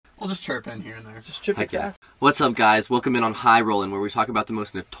We'll just chirp in here and there. Just chirp it back. What's up, guys? Welcome in on High Rollin', where we talk about the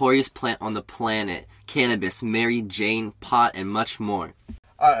most notorious plant on the planet, cannabis, Mary Jane, pot, and much more.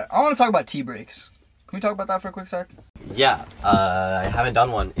 Alright, I want to talk about tea breaks. Can we talk about that for a quick sec? Yeah, I haven't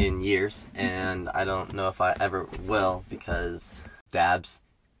done one in years, and I don't know if I ever will, because dabs.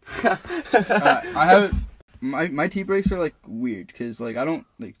 I haven't... My tea breaks are, like, weird, because, like, I don't,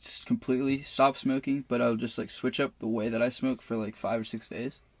 like, just completely stop smoking, but I'll just, like, switch up the way that I smoke for, like, 5 or 6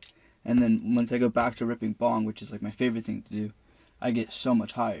 days. And then once I go back to ripping bong, which is, like, my favorite thing to do, I get so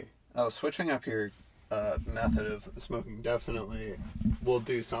much higher. Oh, switching up your method of smoking definitely will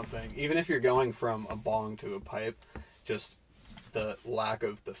do something. Even if you're going from a bong to a pipe, just the lack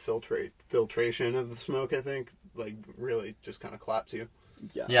of the filtration of the smoke, I think, like, really just kind of claps you.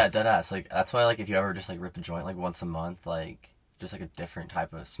 Yeah, deadass. Like, that's why, like, if you ever just, like, rip a joint, like, once a month, like, just, like, a different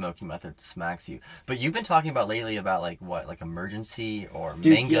type of smoking method smacks you. But you've been talking about lately about, like, what, like, emergency or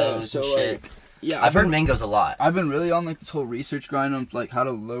mangoes and shit. Like, yeah, I've heard mangoes a lot. I've been really on, like, this whole research grind on, like, how to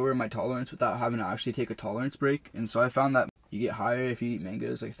lower my tolerance without having to actually take a tolerance break. And so I found that you get higher if you eat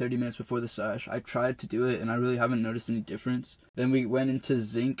mangoes, like, 30 minutes before the sesh. I tried to do it, and I really haven't noticed any difference. Then we went into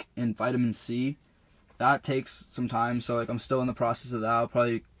zinc and vitamin C. That takes some time, so, like, I'm still in the process of that. I'll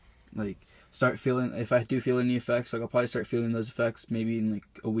probably, like, start feeling, if I do feel any effects, like, I'll probably start feeling those effects maybe in, like,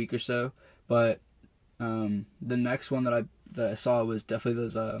 a week or so. But the next one that I saw was definitely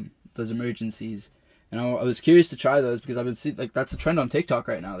those emergencies. And I was curious to try those because I've been seeing, like, that's a trend on TikTok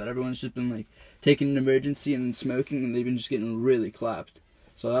right now, that everyone's just been, like, taking an emergency and smoking, and they've been just getting really clapped.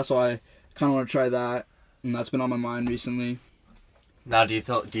 So that's why I kind of want to try that, and that's been on my mind recently. Now, do you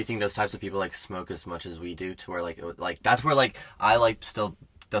think those types of people, like, smoke as much as we do, to where, like that's where, like, I, like, still,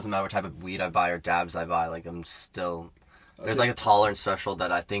 doesn't matter what type of weed I buy or dabs I buy, like, I'm still, there's, like, a tolerance threshold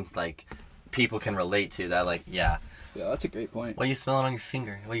that I think, like, people can relate to, that, like, yeah. Yeah, that's a great point. What, you smell it on your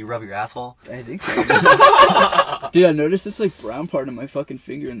finger? What, you rub your asshole? I think so. Dude, I noticed this, like, brown part of my fucking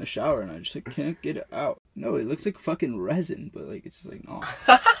finger in the shower, and I just, like, can't get it out. No, it looks like fucking resin, but, like, it's just, like, no.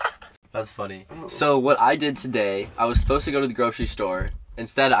 That's funny. So what I did today, I was supposed to go to the grocery store.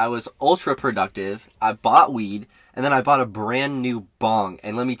 Instead, I was ultra productive. I bought weed, and then I bought a brand new bong.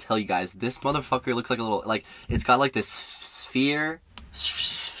 And let me tell you guys, this motherfucker looks like a little, like, it's got, like, this sphere,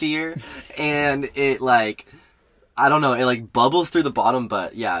 and it, like, I don't know, it, like, bubbles through the bottom,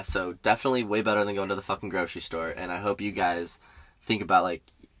 but yeah, so definitely way better than going to the fucking grocery store. And I hope you guys think about, like,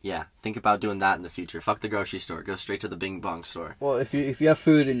 think about doing that in the future. Fuck the grocery store. Go straight to the Bing Bong store. Well, if you have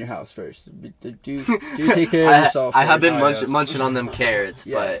food in your house first, do take care of yourself. I have been munching on them carrots,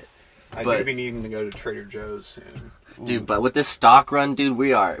 yeah. but I do be needing to go to Trader Joe's soon. Dude, but with this stock run, dude,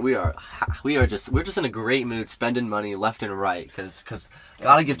 we're just in a great mood, spending money left and right, cause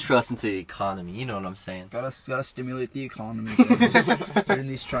gotta give trust into the economy. You know what I'm saying? Gotta stimulate the economy during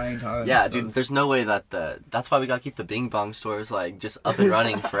these trying times. Yeah, dude. There's no way that that's why we gotta keep the Bing Bong stores, like, just up and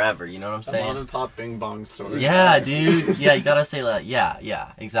running forever. You know what I'm saying? Mom and pop Bing Bong stores. Yeah, dude. Yeah, you gotta say that.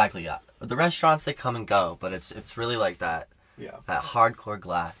 Yeah, exactly. Yeah, the restaurants, they come and go, but it's really like that. Yeah. That hardcore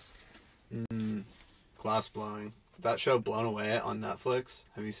glass. Glass blowing. That show Blown Away on Netflix.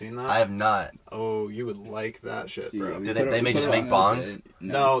 Have you seen that? I have not. Oh, you would like that shit, bro. Do they may just make bongs?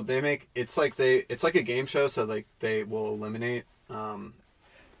 No, they make it's like a game show, so like they will eliminate people,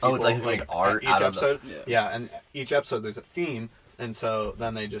 it's like art each out episode. Of the... Yeah, and each episode there's a theme, and so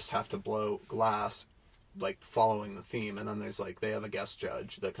then they just have to blow glass, like, following the theme, and then there's, like, they have a guest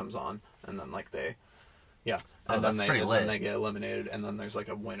judge that comes on, and then, like, they and then they get eliminated, and then there's, like,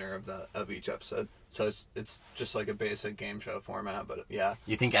 a winner of each episode. So it's just like a basic game show format, but yeah.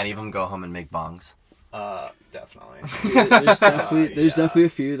 You think any of them go home and make bongs? Definitely. There's definitely a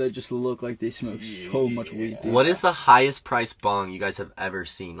few that just look like they smoke so much weed. Dude. What is the highest price bong you guys have ever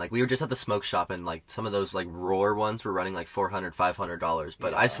seen? Like, we were just at the smoke shop, and, like, some of those, like, roar ones were running like $400, $500.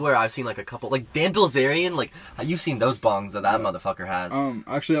 But I swear I've seen, like, a couple, like, Dan Bilzerian, like, you've seen those bongs that motherfucker has.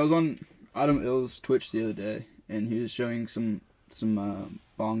 Actually, I was on Adam Ill's Twitch the other day, and he was showing some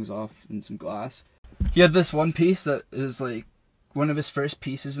bongs off in some glass. He had this one piece that is, like, one of his first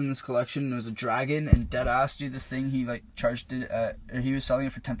pieces in this collection. It was a dragon, and deadass, dude, this thing, he, like, charged it at, he was selling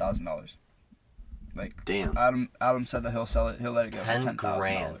it for $10,000. Like, damn. Adam said that he'll let it go for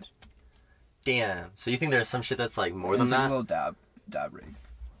 $10,000. Damn. So you think there's some shit that's, like, more than that? It's a little dab rig.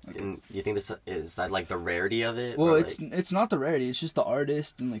 Like, and you think is that, like, the rarity of it? Well, or, it's not the rarity. It's just the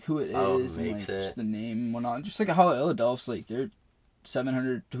artist and, like, who it is, and, like, just the name and whatnot. Just like how Illadelph's, like, they're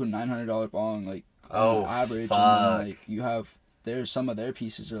 $700 to $900 bong, like, on average, fuck. And then, like, you have some of their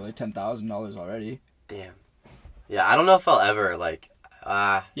pieces are like $10,000 already. Damn. Yeah, I don't know if I'll ever, like,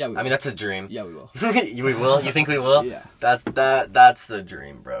 Yeah, we I mean, that's a dream. Yeah, we will. We will? You think we will? Yeah. That's the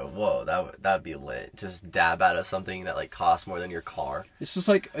dream, bro. Whoa, that would be lit. Just dab out of something that, like, costs more than your car. It's just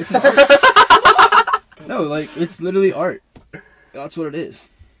like, it's an art. No, like, it's literally art. That's what it is.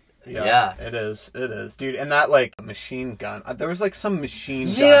 Yeah. It is, dude. And that, like, machine gun. There was, like, some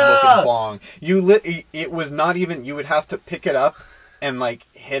machine gun looking bong. It was not even. You would have to pick it up and, like,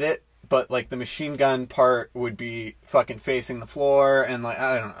 hit it. But, like, the machine gun part would be fucking facing the floor, and, like,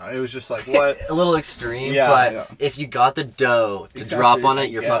 I don't know. It was just like, what? A little extreme, but if you got the dough to drop on it,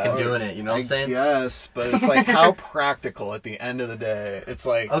 you're fucking doing it. You know what I'm saying? Yes, but it's like, how practical at the end of the day. It's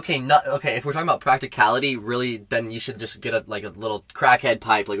like... Okay, if we're talking about practicality, really, then you should just get a little crackhead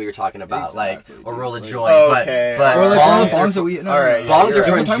pipe, like we were talking about, exactly, like, or roll a joint. Okay. But or, like, bongs are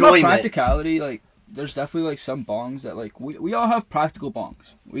for enjoyment. enjoyment. Practicality, like, there's definitely, like, some bongs that, like, we all have practical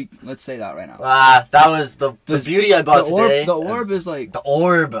bongs. Let's say that right now. That was the beauty I bought today. The orb is like... The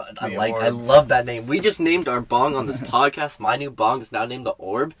orb. I love that name. We just named our bong on this podcast. My new bong is now named the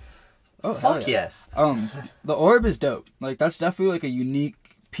Orb. Oh, fuck yes. The orb is dope. Like, that's definitely, like, a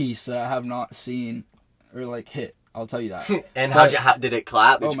unique piece that I have not seen or, like, hit. I'll tell you that. And how did it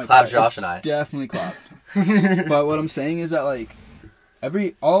clap? Did you clap Josh and I? Definitely clapped. But what I'm saying is that, like,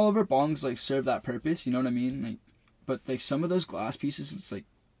 all of our bongs, like, serve that purpose, you know what I mean? Like, but, like, some of those glass pieces, it's like,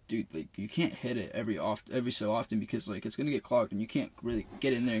 dude, like, you can't hit it every so often because, like, it's gonna get clogged and you can't really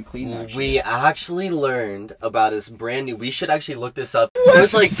get in there and clean that shit. We actually learned about this brand new. We should actually look this up.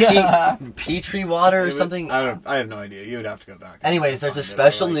 There's like Petri water or something. I have no idea. You would have to go back. Anyways, there's a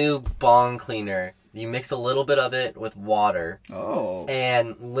special new bong cleaner. You mix a little bit of it with water. Oh.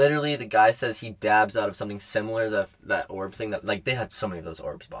 And literally, the guy says he dabs out of something similar to that orb thing. That, like, they had so many of those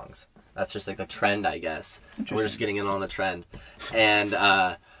orbs bongs. That's just like the trend, I guess. We're just getting in on the trend. And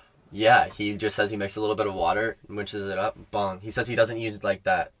yeah, he just says he makes a little bit of water, mixes it up, bong. He says he doesn't use like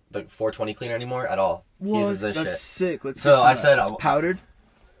the 420 cleaner anymore at all. What? He uses this That's shit. sick. Let's so I said, it's powdered.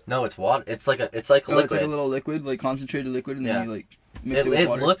 No, it's water. It's like a liquid. It's like a little liquid, like concentrated liquid, and then you like mix it with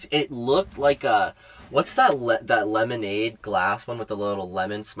water. It looked like a what's that lemonade glass one with the little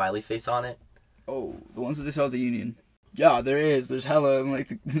lemon smiley face on it? Oh, the ones that they sell at the Union. Yeah, there is. There's hella, and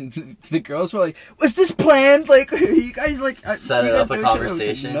like the girls were like, "Was this planned? Like, are you guys like set it up a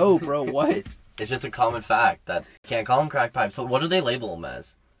conversation?" Like, no, bro. What? It's just a common fact that you can't call them crack pipes. But what do they label them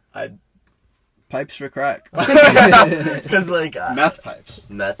as? Pipes for crack. Because like meth pipes.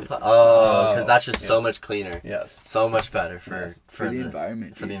 Because that's just so much cleaner. Yes. So much better for the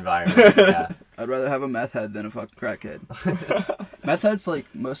environment. For the environment. Yeah. I'd rather have a meth head than a fucking crackhead. Meth heads, like,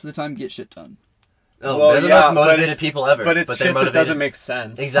 most of the time get shit done. Oh, well, they're the most motivated people ever. But it's shit that doesn't make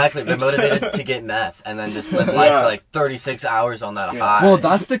sense. Exactly. They're motivated to get meth and then just live life for like 36 hours on that high. Well,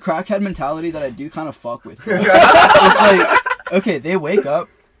 that's the crackhead mentality that I do kind of fuck with. It's like, okay, they wake up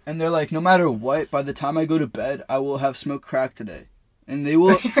and they're like, no matter what, by the time I go to bed, I will have smoked crack today. And they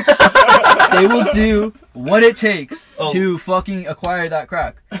will do what it takes to fucking acquire that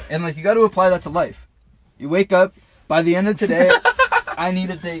crack. And like, you got to apply that to life. You wake up, by the end of today, I need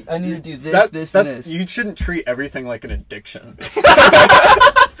to do this, and this. You shouldn't treat everything like an addiction.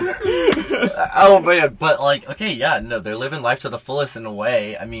 Oh man, but like, okay, yeah, no, they're living life to the fullest in a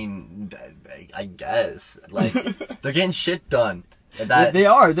way. I mean, I guess like they're getting shit done. They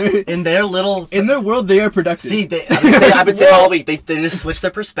are. They're in their world. They are productive. See, I've been saying all week. They just switch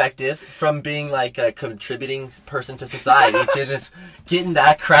their perspective from being like a contributing person to society to just getting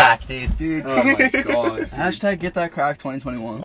that crack, dude. Oh my god. Hashtag get that crack 2021.